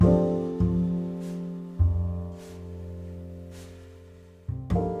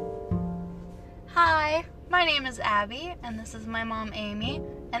My name is Abby, and this is my mom, Amy,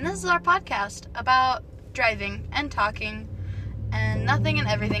 and this is our podcast about driving and talking and nothing and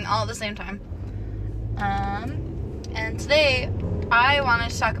everything all at the same time. And today, I wanted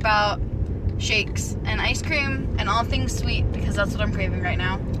to talk about shakes and ice cream and all things sweet because that's what I'm craving right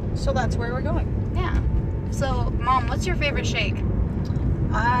now. So that's where we're going. Yeah. So, Mom, what's your favorite shake?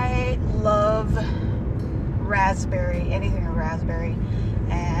 I love raspberry, anything with raspberry,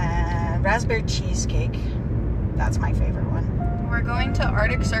 and raspberry cheesecake. That's my favorite one. We're going to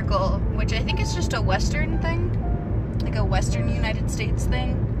Arctic Circle, which I think is just a Western thing. Like a Western United States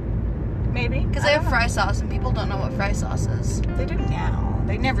thing. Maybe. Because they have fry sauce, and people don't know what fry sauce is. They do now.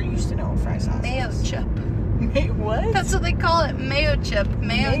 They never used to know what fry sauce Mayo is. chip. What? That's what they call it. Mayo chip.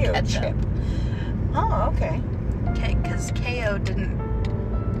 Mayo ketchup. chip. Oh, okay. Okay, because KO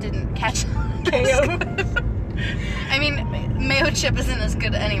didn't catch on. KO? I mean, mayo chip isn't as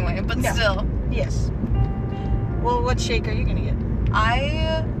good anyway, but No. still. Yes. Well, what shake are you going to get?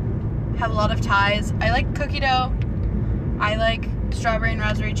 I have a lot of ties. I like cookie dough. I like strawberry and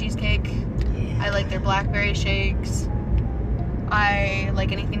raspberry cheesecake. Yeah. I like their blackberry shakes. I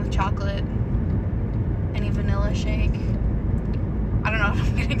like anything with chocolate. Any vanilla shake. I don't know what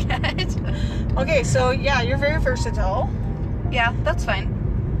I'm gonna get. Okay, so yeah, you're very versatile. Yeah, that's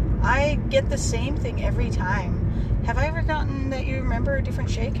fine. I get the same thing every time. Have I ever gotten that you remember a different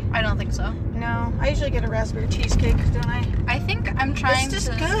shake? I don't think so. No, I usually get a raspberry cheesecake, don't I? I think I'm trying It's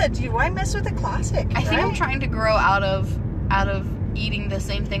to... just good. Why mess with a classic? I think I'm right? trying to grow out of eating the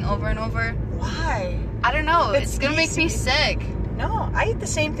same thing over and over. Why? I don't know. It's gonna make me easy. sick. No, I eat the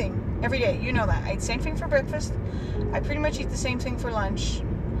same thing every day. You know that. I eat the same thing for breakfast. I pretty much eat the same thing for lunch.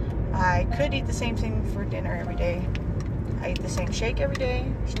 I could eat the same thing for dinner every day. I eat the same shake every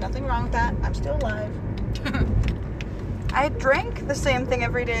day. There's nothing wrong with that. I'm still alive. I drank the same thing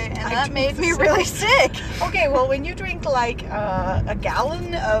every day, and I that do made the me same. really sick. Okay, well, when you drink like a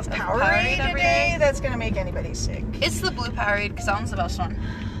gallon of Powerade a every day, day? that's going to make anybody sick. It's the blue Powerade because that one's the best one.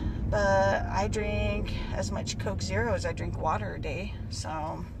 But I drink as much Coke Zero as I drink water a day,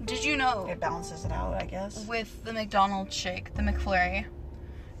 so Did you know it balances it out, I guess. with the McDonald's shake, the McFlurry,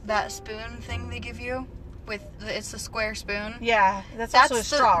 that spoon thing they give you it's a square spoon? Yeah, that's That's also a the-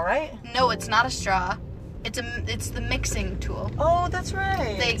 straw, right? No, it's not a straw. It's the mixing tool. Oh, that's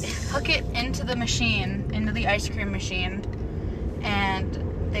right. They hook it into the machine, into the ice cream machine,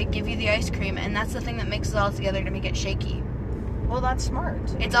 and they give you the ice cream, and that's the thing that mixes it all together to make it shaky. Well, that's smart.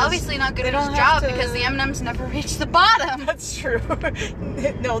 It's because obviously not good they at its don't job have to- because the M&Ms never reach the bottom. That's true.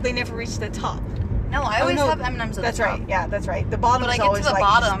 No, they never reach the top. No, I Oh, always no, have M&Ms at That's the top. right. Yeah, that's right. The bottom But I is get to always the like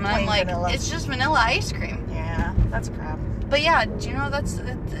bottom, and just I'm plain like, vanilla. it's just vanilla ice cream. Yeah, that's crap. But yeah, do you know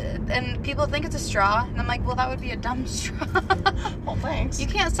and people think it's a straw, and I'm like, well, that would be a dumb straw. Well, thanks. You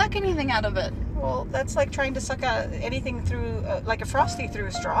can't suck anything out of it. Well, that's like trying to suck anything through, like a Frosty through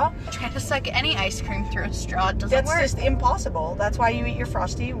a straw. Trying to suck any ice cream through a straw, it doesn't That's work. just impossible. That's why you eat your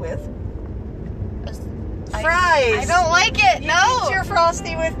Frosty with I- fries. I don't like it. You No. eat your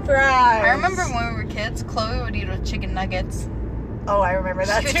Frosty with fries. I remember when we were kids, Chloe would eat with chicken nuggets. Oh, I remember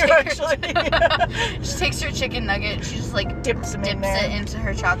that She too, would take actually. She takes her chicken nugget, she just like Dips them in dips there. it into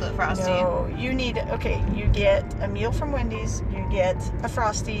her chocolate frosty. No, you get a meal from Wendy's, you get a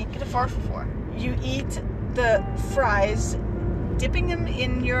Frosty, Get a 4 for 4. you eat the fries, dipping them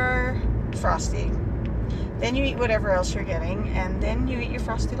in your Frosty, then you eat whatever else you're getting, and then you eat your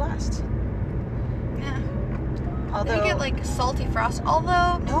Frosty last. Yeah. Although, Then you get like salty frost.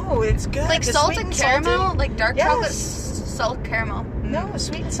 Although no, it's good. like The salt sweet and salty- caramel, like dark Yes. chocolate salt caramel. No,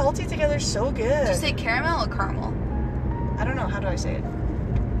 sweet and salty together is so good. Did you say caramel or caramel? I don't know, how do I say it?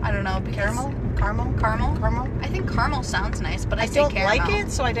 I don't know. Because Caramel? Caramel? Caramel? Caramel? I think caramel sounds nice, but I say don't caramel. like it,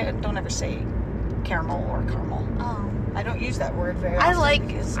 so I don't ever say caramel or caramel. Oh. I don't use that word very I often like-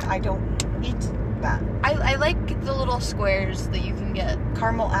 because I don't eat that. I like the little squares that you can get.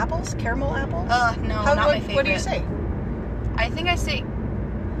 Caramel apples? Caramel apples? No, How- not what, my favorite. What do you say? I think I say.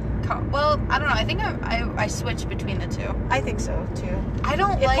 Well, I don't know. I think I switch between the two. I think so too. I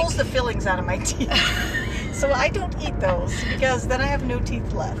don't It like. pulls the fillings out of my teeth. So I don't eat those because then I have no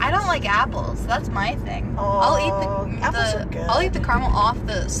teeth left. I don't like apples. That's my thing. Oh, I'll eat apples are good. I'll eat the caramel off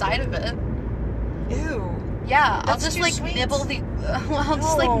the side of it. Ew. Yeah, I'll That's just too like sweet. nibble I'll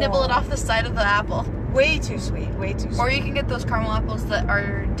just like nibble it off the side of the apple. Way too sweet. Way too sweet. Or you can get those caramel apples that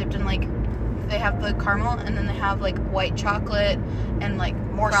are dipped in like they have the caramel and then they have like white chocolate and like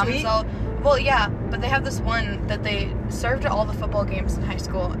More crumbs sweet? all. Well, yeah, but they have this one that they served at all the football games in high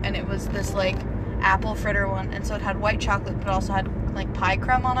school, and it was this like apple fritter one, and so it had white chocolate, but it also had like pie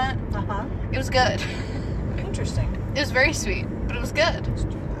crumb on it. Uh-huh. It was good. Interesting. It was very sweet, but it was good.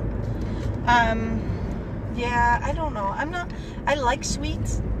 Yeah, I don't know. I like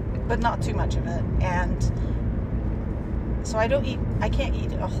sweets, but not too much of it. And so I can't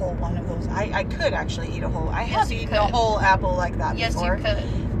eat a whole one of those. I could actually eat a whole. I have eaten a whole apple like that before. Yes,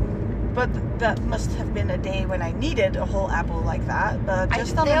 you could. But that must have been a day when I needed a whole apple like that. But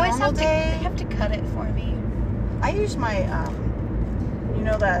just on a normal day, they have to cut it for me. I use my, you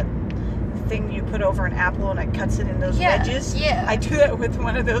know that thing you put over an apple and it cuts it in those wedges? Yeah. I do that with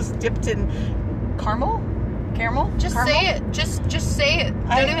one of those dipped in caramel. Just say it. Just say it.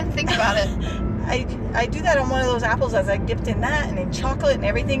 Don't even think about it. I do that on one of those apples as I dipped in that and in chocolate and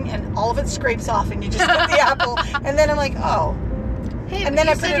everything, and all of it scrapes off and you just put the apple, and then I'm like, oh. Hey, and then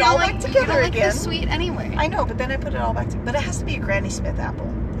I put it all back together again. You don't like the sweet anyway. I know, but then I put it all back together. But it has to be a Granny Smith apple.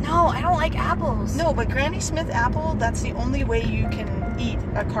 No, I don't like apples. No, but Granny Smith apple, that's the only way you can eat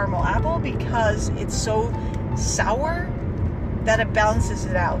a caramel apple because it's so sour that it balances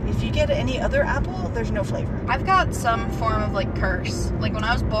it out. If you get any other apple, there's no flavor. I've got some form of like curse. Like when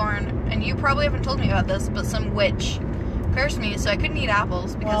I was born, and you probably haven't told me about this, but some witch cursed me so I couldn't eat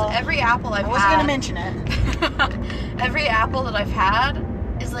apples because every apple I've had... I wasn't going to mention it. Every apple that I've had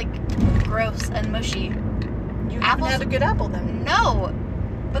is like gross and mushy. You haven't had a good apple then? No.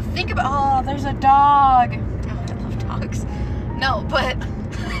 But think about... Oh, there's a dog. Oh, I love dogs. No, but...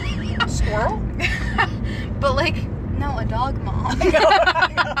 Squirrel? But like... No, a dog, Mom.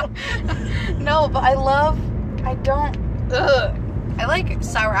 I know. No, but I like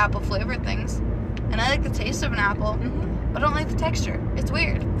sour apple flavored things. And I like the taste of an apple. Mm-hmm. But I don't like the texture. It's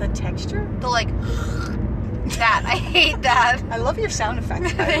weird. The texture? The like... that. I hate that. I love your sound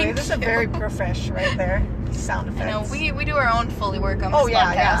effects, by the way. This is a very profesh right there. Sound effects. I know. We do our own Foley work on this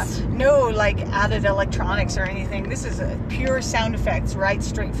podcast. Yeah. No, like, added electronics or anything. This is pure sound effects right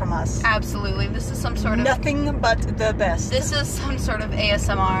straight from us. Absolutely. This is some sort of... Nothing but the best. This is some sort of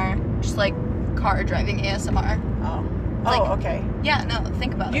ASMR. Just like car driving ASMR. Oh. Like, okay. Yeah, no,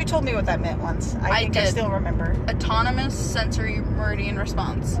 think about it. You told me what that meant once. I think I still remember. Autonomous sensory meridian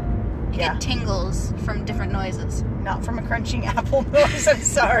response. You get tingles from different noises. Not from a crunching apple noise, I'm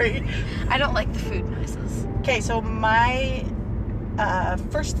sorry. I don't like the food noises. Okay, so my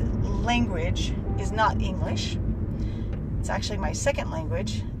first language is not English. It's actually my second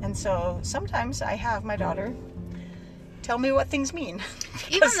language. And so sometimes I have my daughter tell me what things mean.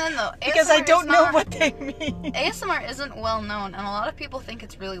 Even then, though, because I don't know what they mean. ASMR isn't well known, and a lot of people think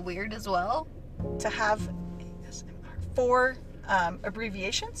it's really weird as well. To have 4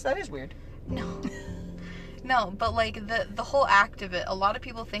 abbreviations? That is weird. No. No, but like the whole act of it, a lot of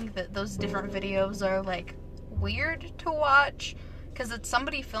people think that those different videos are like weird to watch because it's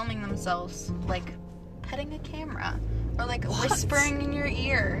somebody filming themselves like petting a camera or like whispering in your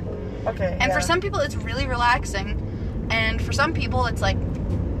ear. Okay. And for some people it's really relaxing, and for some people it's like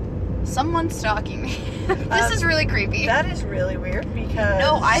someone's stalking me. This is really creepy. That is really weird because...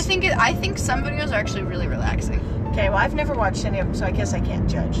 No, I think some videos are actually really relaxing. Okay, well, I've never watched any of them, so I guess I can't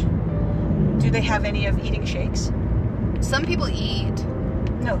judge. Do they have any of eating shakes? Some people eat.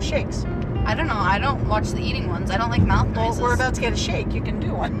 No, shakes. I don't know. I don't watch the eating ones. I don't like mouth noises. Well, we're about to get a shake. You can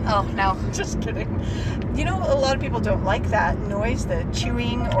do one. Oh, no. Just kidding. You know, a lot of people don't like that noise, the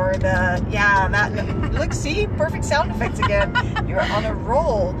chewing or the... Yeah, that... Look, see? Perfect sound effects again. You're on a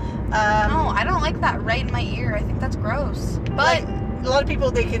roll. No, I don't like that right in my ear. I think that's gross. But... Like, a lot of people,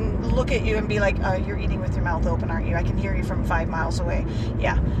 they can look at you and be like, you're eating with your mouth open, aren't you? I can hear you from 5 miles away.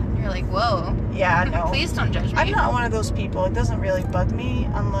 Yeah. You're like, whoa. Yeah, no. Please don't judge me. I'm not one of those people. It doesn't really bug me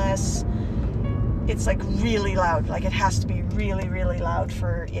unless it's like really loud. Like it has to be really, really loud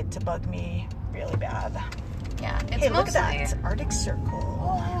for it to bug me really bad. Yeah. It's hey, look at that. mostly... It's Arctic Circle.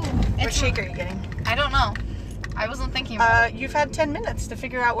 Oh, What shake are you getting? I don't know. I wasn't thinking about it. You've had 10 minutes to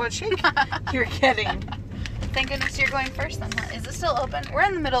figure out what shake you're getting. Thank goodness you're going first then. Is it still open? We're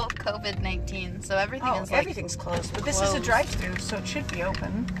in the middle of COVID-19, so everything is like... everything's closed. But this is a drive-thru, so it should be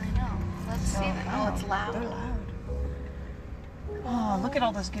open. I know. Let's see then. Oh, it's loud. They're loud. Oh, look at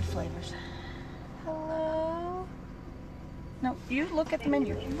all those good flavors. Hello? No, you look at the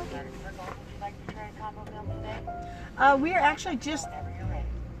menu. We're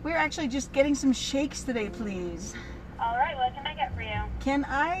actually just getting some shakes today, please. All right, what can I get for you? Can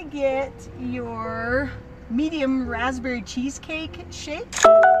I get your medium raspberry cheesecake shake?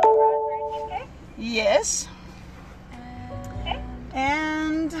 Raspberry cheesecake? Yes. Okay.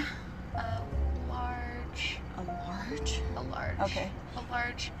 And A large. A large? Okay. A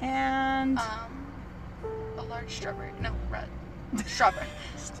large. And a large strawberry. No, red. Strawberry.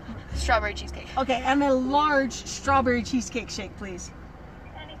 Strawberry cheesecake. okay, and a large strawberry cheesecake shake, please.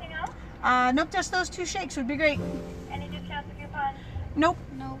 Anything else? Nope, just those 2 shakes would be great. Any discounts or coupons? Nope.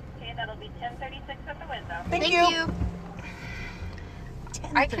 No. Okay, you. That'll be 1036 at the window. Thank you.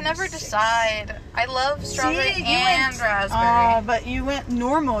 I can never 10:36. decide. I love strawberry See, you and went, raspberry. but you went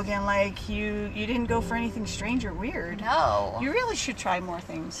normal again. Like you didn't go for anything strange or weird. No. You really should try more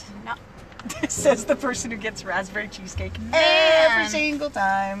things. No. Says the person who gets raspberry cheesecake Man. every single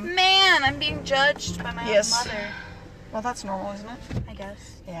time. Man, I'm being judged by my Yes. own mother. Well, that's normal, isn't it? I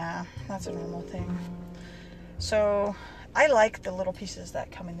guess. Yeah, that's a normal thing. So, I like the little pieces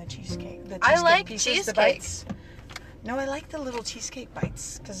that come in the cheesecake. The I like pieces, the cheesecake. bites. No, I like the little cheesecake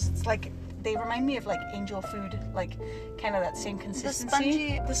bites because it's like they remind me of like angel food, like kind of that same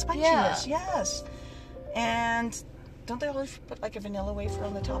consistency. The sponginess, yes. And don't they always put like a vanilla wafer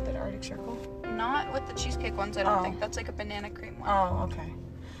on the top at Arctic Circle? Not with the cheesecake ones, I don't Oh. think. That's like a banana cream one. Oh, okay.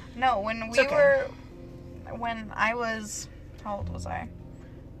 No, when It's we okay. were, when I was, how old was I?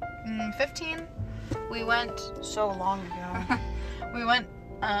 15. We went, So long ago. we went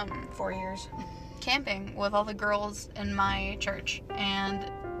 4 years. camping with all the girls in my church, and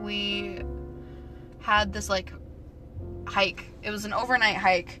we had this like hike. It was an overnight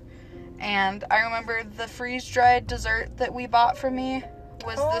hike, and I remember the freeze-dried dessert that we bought for me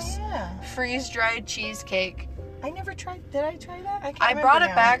was this yeah. freeze-dried cheesecake. I never tried. Did I try that? I can't I remember brought it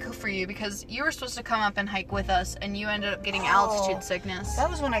now. back for you because you were supposed to come up and hike with us, and you ended up getting altitude sickness. That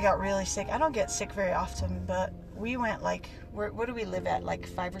was when I got really sick. I don't get sick very often, but we went like, where do we live at? Like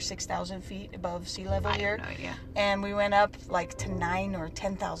 5,000 or 6,000 feet above sea level I here. have no idea. And we went up like to 9,000 or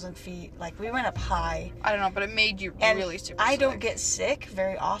 10,000 feet. Like we went up high. I don't know, but it made you And really super I don't sick. get sick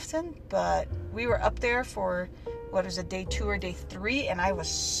very often, but we were up there for what was it, day 2 or day 3, and I was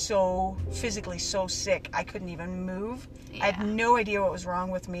so physically so sick I couldn't even move. I Yeah. had no idea what was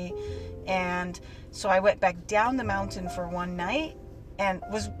wrong with me, and so I went back down the mountain for one night, and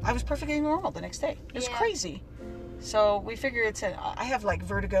I was perfectly normal the next day. It was Yeah. crazy. So we figure I have like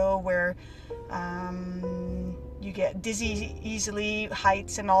vertigo where you get dizzy easily,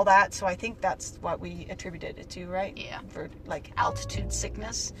 heights and all that. So I think that's what we attributed it to, right? Yeah. For like altitude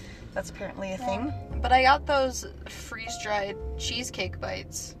sickness. That's apparently a thing. But I got those freeze-dried cheesecake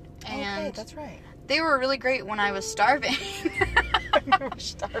bites, and Okay, that's right. they were really great when I was starving. I was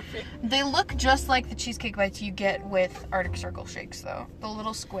starving. They look just like the cheesecake bites you get with Arctic Circle shakes, though. The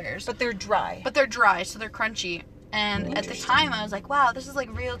little squares. But they're dry. But they're dry, so they're crunchy. And at the Interesting. time, I was like, wow, this is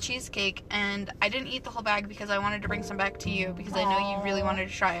like real cheesecake. And I didn't eat the whole bag because I wanted to bring some back to you because I know you really Aw. wanted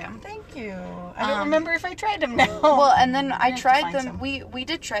to try them. Thank you. I don't remember if I tried them now. Well, and then I have to tried find them. some. We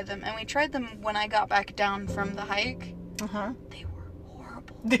did try them, and we tried them when I got back down from the hike. Uh-huh. They were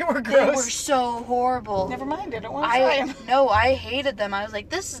horrible. They were They gross. were so horrible. Never mind, I don't want to try them. No, I hated them. I was like,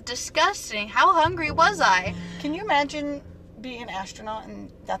 this is disgusting. How hungry was I? Can you imagine being an astronaut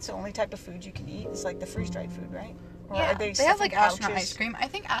and that's the only type of food you can eat? It's like the freeze-dried food, right? Or Yeah, are they stuffed have in like astronaut pouches? ice cream. I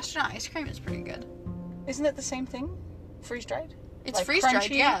think astronaut ice cream is pretty good. Isn't it the same thing? Freeze-dried? It's Like freeze-dried,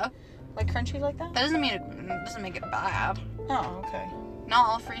 crunchy? yeah. Like crunchy like that? That doesn't mean it doesn't make it bad. Oh, okay. Not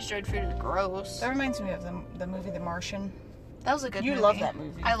all freeze-dried food is gross. That reminds me of the movie The Martian. That was a good You movie. love that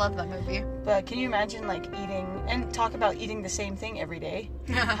movie. I love that movie. But can you imagine like eating, and talk about eating the same thing every day?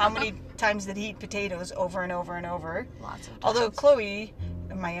 How many times did he eat potatoes over and over and over? Lots of times. Although Chloe,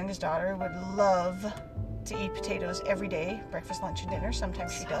 my youngest daughter, would love to eat potatoes every day, breakfast, lunch, and dinner.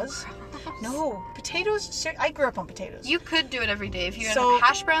 Sometimes she does. No, potatoes, I grew up on potatoes. You could do it every day. If you had So-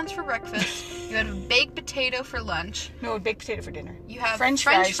 hash browns for breakfast, you had a baked potato for lunch, No, baked potato for dinner. you have French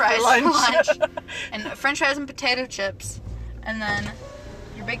french fries fries for lunch. and french fries and potato chips, and then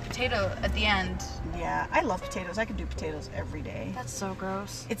your baked potato at the end. Yeah, I love potatoes. I could do potatoes every day. That's so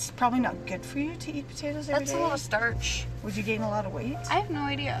gross. It's probably not good for you to eat potatoes every That's day. a lot of starch. Would you gain a lot of weight? I have no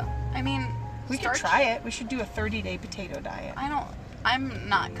idea. I mean, We could try it. We should do a 30-day potato diet. I'm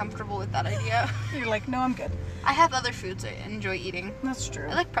not comfortable with that idea. You're like, no, I'm good. I have other foods I enjoy eating. That's true.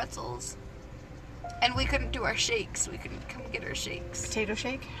 I like pretzels. And we couldn't do our shakes. We couldn't come get our shakes. Potato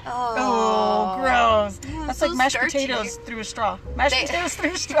shake? Oh, Oh, gross. Mm, That's so like mashed starchy. potatoes through a straw. Mashed They- potatoes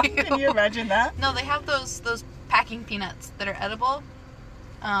through a straw. Can you imagine that? No, they have those packing peanuts that are edible.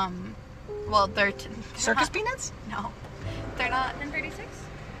 Well, they're Circus not, peanuts? No, they're not. 1036?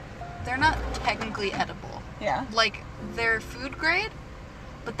 They're not technically edible. Yeah. Like, they're food grade,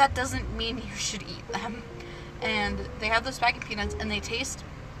 but that doesn't mean you should eat them. And they have those packing peanuts, and they taste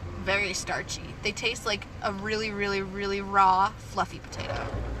very starchy. They taste like a really, really, really raw, fluffy potato.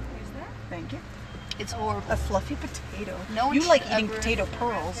 Where's that? Thank you. It's horrible. A fluffy potato. No one You should like eating ever- potato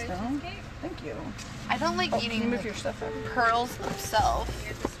pearls, Strawberry though. cheesecake? Thank you. I don't like Oh, can you eating move your stuff out? pearls themselves.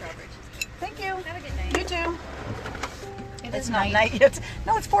 Here's the strawberry cheesecake. Thank you. Have a good night. You too. It It's is not night yet.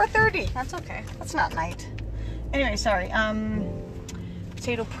 No, it's 4:30. That's okay. That's not night. Anyway, sorry.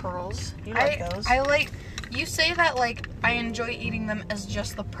 potato pearls. You like those. I like, you say that like I enjoy eating them as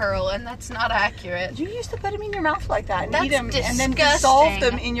just the pearl, and that's not accurate. You used to put them in your mouth like that and That's eat them disgusting. and then dissolve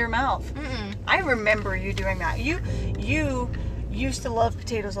them in your mouth. Mm-mm. I remember you doing that. You used to love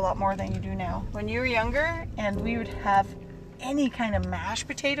potatoes a lot more than you do now. When you were younger and we would have any kind of mashed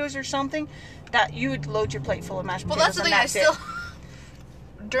potatoes or something, that you would load your plate full of mashed potatoes. Well, that's the thing. and I still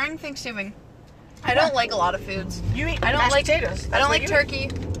during Thanksgiving, I don't like a lot of foods. You eat I don't mashed like potatoes. I don't like turkey.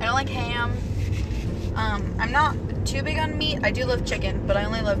 I don't like ham. I'm not too big on meat. I do love chicken, but I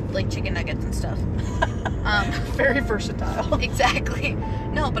only love like chicken nuggets and stuff. Very versatile. Exactly.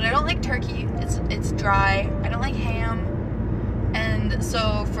 No, but I don't like turkey. It's dry. I don't like ham. And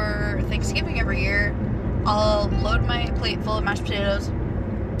so for Thanksgiving every year, I'll load my plate full of mashed potatoes.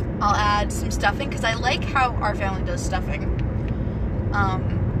 I'll add some stuffing because I like how our family does stuffing.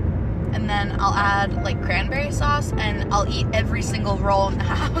 And then I'll add like cranberry sauce, and I'll eat every single roll in the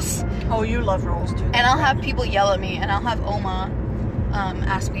house. Oh, you love rolls too. And I'll have people yell at me, and I'll have Oma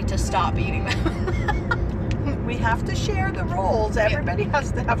ask me to stop eating them. We have to share the rolls. Everybody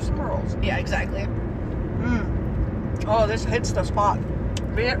has to have some rolls. Yeah, exactly. Oh, this hits the spot.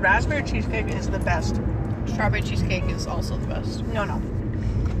 Raspberry cheesecake is the best. Strawberry cheesecake is also the best.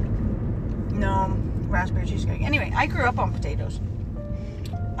 No, raspberry cheesecake. Anyway, I grew up on potatoes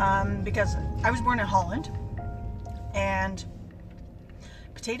because I was born in Holland, and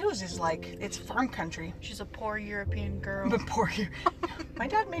potatoes is like, it's farm country. She's a poor European girl. But poor here. My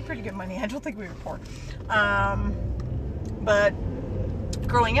dad made pretty good money. I don't think we were poor. But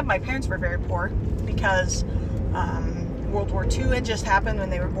growing up, my parents were very poor because World War II had just happened when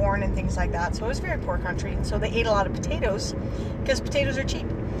they were born and things like that. So it was a very poor country. And so they ate a lot of potatoes because potatoes are cheap.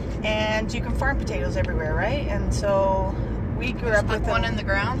 And you can farm potatoes everywhere, right? And so we grew up with one in the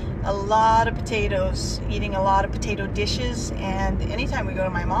ground. A lot of potatoes, eating a lot of potato dishes. And anytime we go to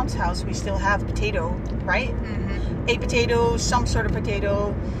my mom's house, we still have potato, right? Mm-hmm. A potato, some sort of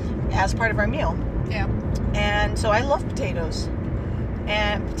potato as part of our meal. Yeah. And so I love potatoes.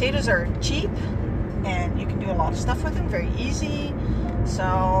 And potatoes are cheap, and you can do a lot of stuff with them, very easy.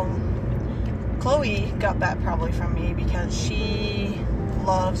 So Chloe got that probably from me because she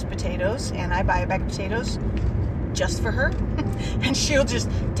loves potatoes, and I buy a bag of potatoes just for her. And she'll just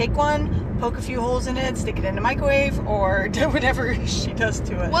take one, poke a few holes in it, stick it in the microwave, or do whatever she does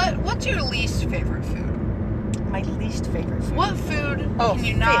to it. What's your least favorite food? My least favorite food. What food Oh, can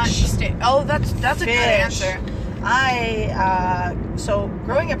you not fish. stay? Oh, that's a good answer. So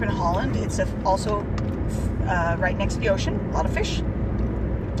growing up in Holland, it's also right next to the ocean. A lot of fish.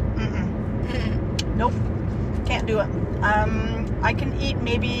 Nope, can't do it. I can eat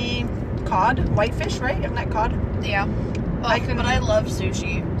maybe cod, whitefish, right? Isn't that cod? Yeah. Oh, but I love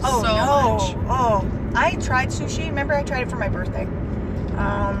sushi Oh so no! much. Oh, I tried sushi. Remember, I tried it for my birthday.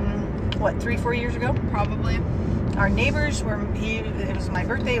 3-4 years ago? Probably. Our neighbors were. It was my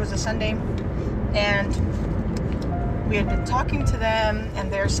birthday. It was a Sunday, and we had been talking to them,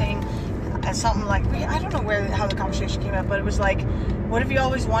 and they're saying something like, I don't know how the conversation came up, but it was like, what have you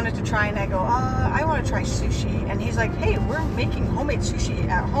always wanted to try? And I go, I want to try sushi. And he's like, hey, we're making homemade sushi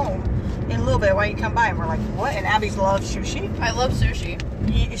at home in a little bit. Why don't you come by? And we're like, what? And Abby loves sushi. I love sushi.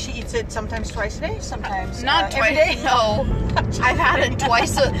 She eats it sometimes twice a day, sometimes Not every twice. day. No, I've had it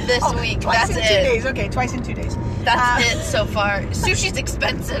twice this week. Twice That's in it. 2 days. Okay, twice in 2 days. That's it so far. Sushi's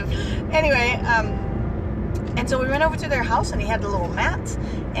expensive. Anyway, and so we went over to their house, and he had the little mat,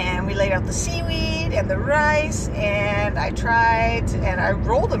 and we laid out the seaweed and the rice, and I tried, and I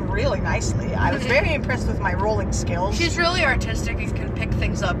rolled them really nicely. I was very impressed with my rolling skills. She's really artistic and can pick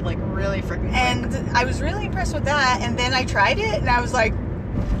things up like really freaking quick. And I was really impressed with that, and then I tried it, and I was like,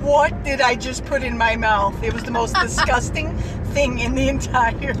 what did I just put in my mouth? It was the most disgusting thing in the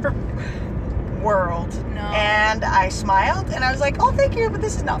entire world. No. And I smiled, and I was like, oh, thank you, but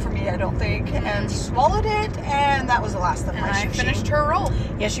this is not for me, I don't think. And swallowed it, and that was the last of and my I sushi. finished her roll.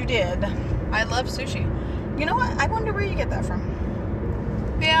 Yes, you did. I love sushi. You know what? I wonder where you get that from.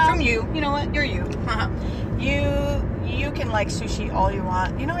 Yeah. From you. You know what? You're you. You can like sushi all you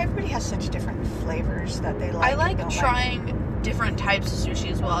want. You know, everybody has such different flavors that they like. I and like don't trying different types of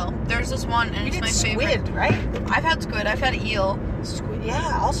sushi as well. There's this one, and You it's did my squid, favorite. right? I've had squid. I've had eel. Squid,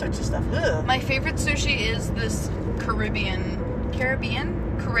 yeah, all sorts of stuff. Ugh. My favorite sushi is this Caribbean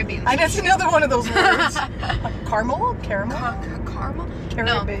sushi. That's another one of those words. Caramel? Caramel?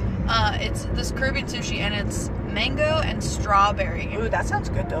 Caribbean. No, it's this Caribbean sushi, and it's mango and strawberry. Ooh, that sounds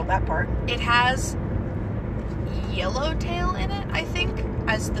good though, that part. It has yellowtail in it, I think,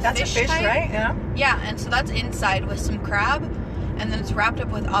 as the That's fish a fish, type. right? Yeah. Yeah, and so that's inside with some crab, and then it's wrapped up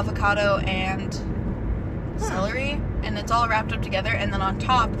with avocado and celery, and it's all wrapped up together, and then on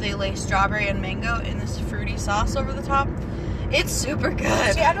top they lay strawberry and mango in this fruity sauce over the top. It's super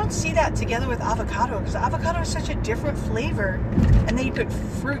good. See, I don't see that together with avocado, because avocado is such a different flavor, and then you put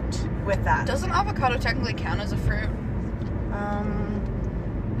fruit with that. Doesn't avocado technically count as a fruit?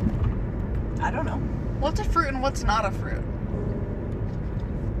 I don't know. What's a fruit and what's not a fruit?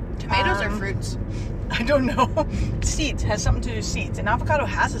 Tomatoes are fruits. I don't know. Seeds has something to do with seeds. An avocado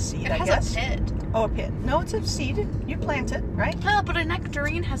has a seed, It I has guess. a pit. Oh, a pit. No, it's a seed. You plant it, right? Oh, but a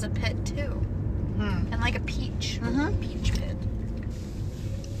nectarine has a pit too. And like a peach. Mhm. Peach pit.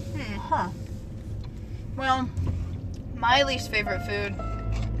 Huh. Well, My least favorite food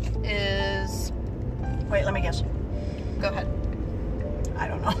is... wait, let me guess. Go ahead. I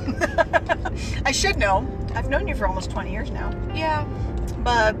don't know. I should know. I've known you for almost 20 years now. Yeah.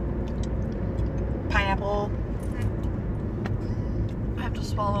 But pineapple. I have to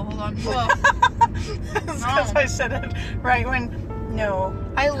swallow. Hold on. Whoa. Because I said it right when. No.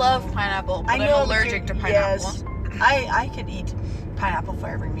 I love pineapple, but I know I'm allergic to pineapple. Yes. I could eat pineapple for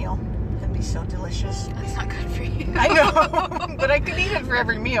every meal. It'd be so delicious. That's not good for you. I know. But I could eat it for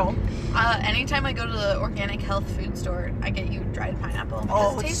every meal. Anytime I go to the organic health food store, I get you dried pineapple.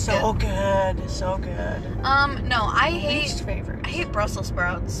 Oh, It it's tastes so good. So good. No, I Least favorite. hate Brussels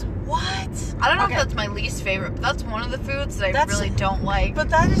sprouts. What? I don't know Okay. if that's my least favorite, but that's one of the foods that I That's- really don't like. But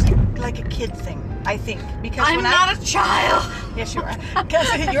that is like a kid thing, I think. Because I'm when not a child. Yes, you are.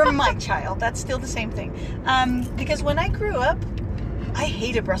 Because you're my child. That's still the same thing. Because when I grew up, I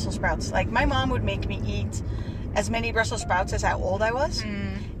hated Brussels sprouts. Like, my mom would make me eat as many Brussels sprouts as how old I was.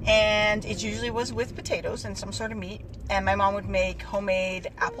 And it usually was with potatoes and some sort of meat. And my mom would make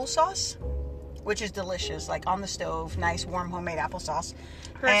homemade applesauce, which is delicious. Like, on the stove, nice, warm, homemade applesauce.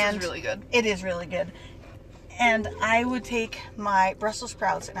 Hers is really good. It is really good. And I would take my Brussels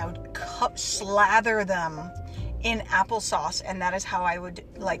sprouts and I would slather them in applesauce, and that is how I would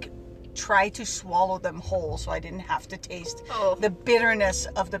try to swallow them whole, so I didn't have to taste the bitterness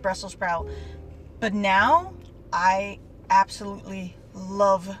of the Brussels sprout. But now I absolutely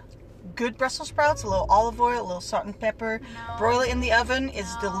love good Brussels sprouts. A little olive oil, a little salt and pepper. No. Broil it in the oven.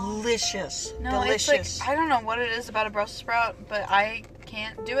 It's delicious. No, delicious. it's like, I don't know what it is about a Brussels sprout, but I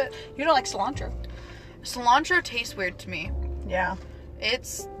can't do it. You don't like cilantro? Cilantro tastes weird to me. Yeah.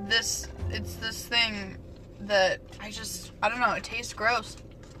 It's this thing that I don't know, it tastes gross.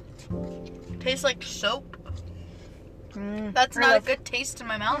 It tastes like soap. That's not a good taste in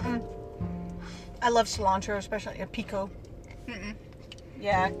my mouth. I love cilantro, especially a pico.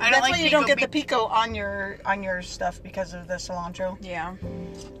 Yeah, I don't that's like why you don't pico get the pico on your stuff, because of the cilantro. Yeah.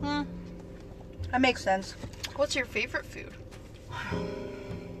 That makes sense. What's your favorite food?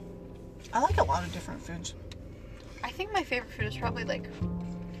 I like a lot of different foods. I think my favorite food is probably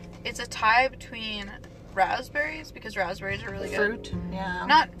it's a tie between raspberries, because raspberries are really good. Fruit, yeah.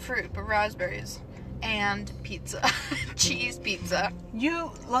 Not fruit, but raspberries. And pizza. Cheese pizza.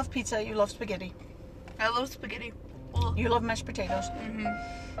 You love pizza. You love spaghetti. I love spaghetti. Ugh. You love mashed potatoes.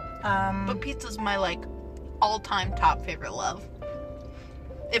 But pizza's my all-time top favorite love.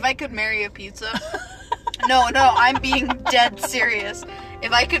 If I could marry a pizza, no, I'm being dead serious.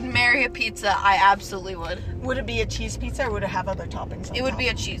 If I could marry a pizza, I absolutely would. Would it be a cheese pizza, or would it have other toppings on It would top? be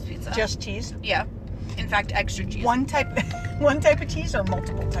a cheese pizza. Just cheese. Yeah. In fact, extra cheese. One type of cheese, or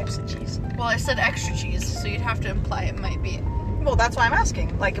multiple types of cheese? Well, I said extra cheese, so you'd have to imply it might be. Well, that's why I'm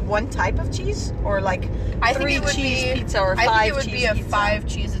asking. Like, one type of cheese, or I think three it would cheese be, pizza, or I five think it would cheese be a pizza? 5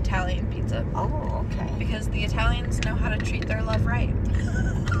 cheese Italian pizza. Oh, okay. Because the Italians know how to treat their love right.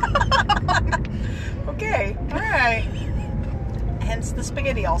 Okay, all right. Hence the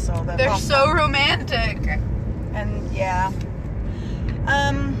spaghetti, also. They're so romantic. And yeah,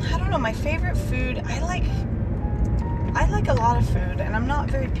 I don't know. My favorite food. I like a lot of food, and I'm not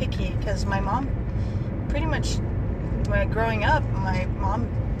very picky, because my mom, pretty much, growing up, my mom,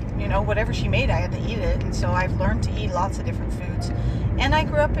 whatever she made, I had to eat it, and so I've learned to eat lots of different foods. And I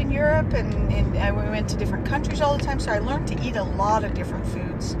grew up in Europe, and we went to different countries all the time, so I learned to eat a lot of different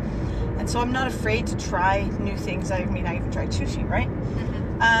foods. And so I'm not afraid to try new things. I even tried sushi, right?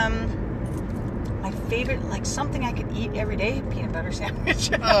 My favorite, something I could eat every day, peanut butter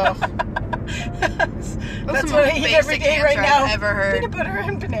sandwich. Ugh. That's the what I most eat every basic day right answer now. I've ever heard. Peanut butter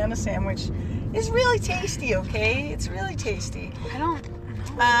and banana sandwich is really tasty, okay? It's really tasty. I don't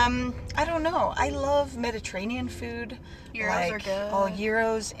I don't know. I love Mediterranean food. Gyros are good. Oh,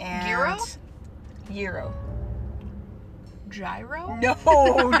 gyros and... Gyro? Gyro. Gyro?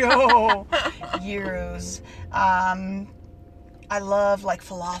 No. Gyros. I love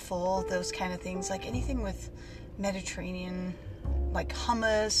falafel, those kind of things. Anything with Mediterranean like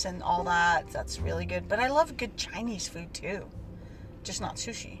hummus and all that. That's really good. But I love good Chinese food too. Just not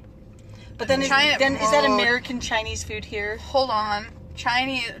sushi. But then, is that American Chinese food here? Hold on.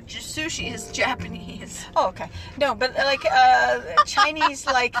 Chinese sushi is Japanese. Oh, okay. No, but like Chinese,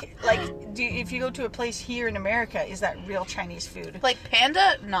 if you go to a place here in America, is that real Chinese food? Like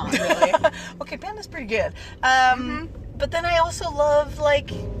Panda? Not really. Okay, Panda's pretty good. But then I also love like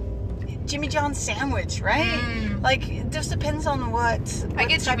Jimmy John's sandwich, right? Like it just depends on what I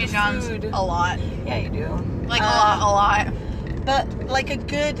get type Jimmy of John's food. a lot. Yeah, you do. Like a lot. But like a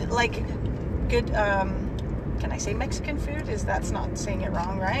good can I say Mexican food? That's not saying it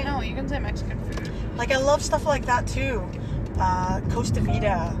wrong, right? No, you can say Mexican food. Like I love stuff like that too. Costa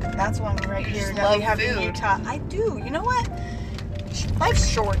Vida, that's one right You here just that love we have in food. Utah. I do. You know what? Life's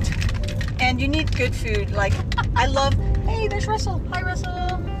short, and you need good food. Like I love. Hey, there's Russell. Hi, Russell.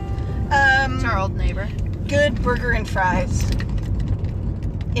 It's our old neighbor. Good burger and fries.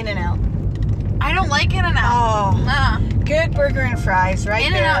 In-N-Out. I don't like In-N-Out. Oh, Nah. good burger and fries right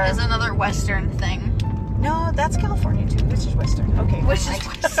there. In-N-Out is another Western thing. No, that's California too, which is Western. Okay. Which never is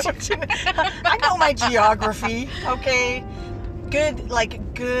mind. Western. I know my geography. Okay. Good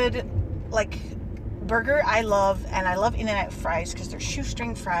burger. I love In-N-Out fries because they're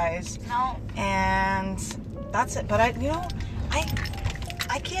shoestring fries. No. And that's it. But I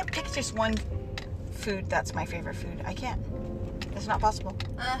can't pick just one food that's my favorite food. I can't. It's not possible.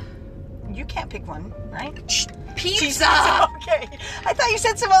 You can't pick one, right? Pizza! Okay. I thought you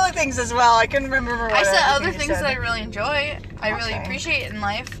said some other things as well. I couldn't remember what I said everything other you things said. that I really enjoy. I really Okay. appreciate in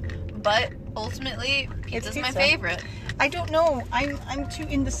life. But ultimately, pizza's my pizza. favorite. I don't know. I'm too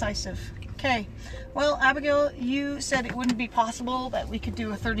indecisive. Okay. Well, Abigail, you said it wouldn't be possible that we could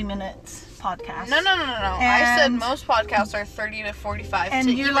do a 30-minute podcast. No. I said most podcasts are 30 to 45 And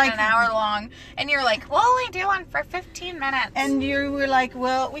to you're even like- an hour long. And you're like, we'll only do one for 15 minutes. And you were like,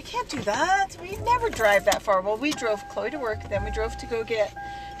 well, we can't do that. We never drive that far. Well, we drove Chloe to work, then we drove to go get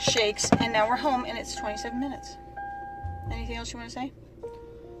shakes, and now we're home, and it's 27 minutes. Anything else you want to say?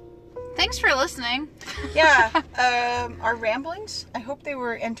 Thanks for listening. Yeah, our ramblings, I hope they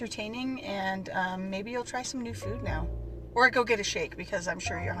were entertaining, and maybe you'll try some new food now. Or go get a shake, because I'm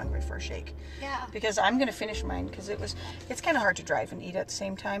sure you're hungry for a shake. Yeah. Because I'm going to finish mine, because it's kind of hard to drive and eat at the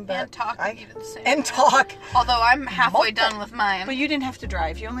same time. But And talk and eat at the same And time. talk. Although I'm halfway done with mine. But you didn't have to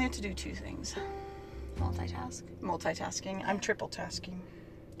drive. You only had to do two things. Multitask. Multitasking. I'm triple tasking.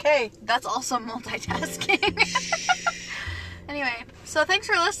 Okay. That's also multitasking. Anyway, so thanks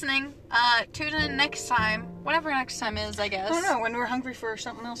for listening. Tune in next time. Whatever next time is, I guess. I don't know, when we're hungry for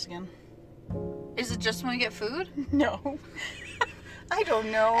something else again. Is it just when we get food? No. I don't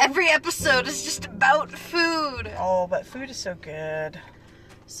know. Every episode is just about food. Oh, but food is so good.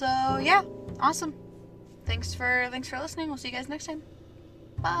 So, yeah. Awesome. Thanks for listening. We'll see you guys next time.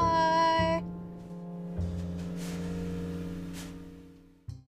 Bye.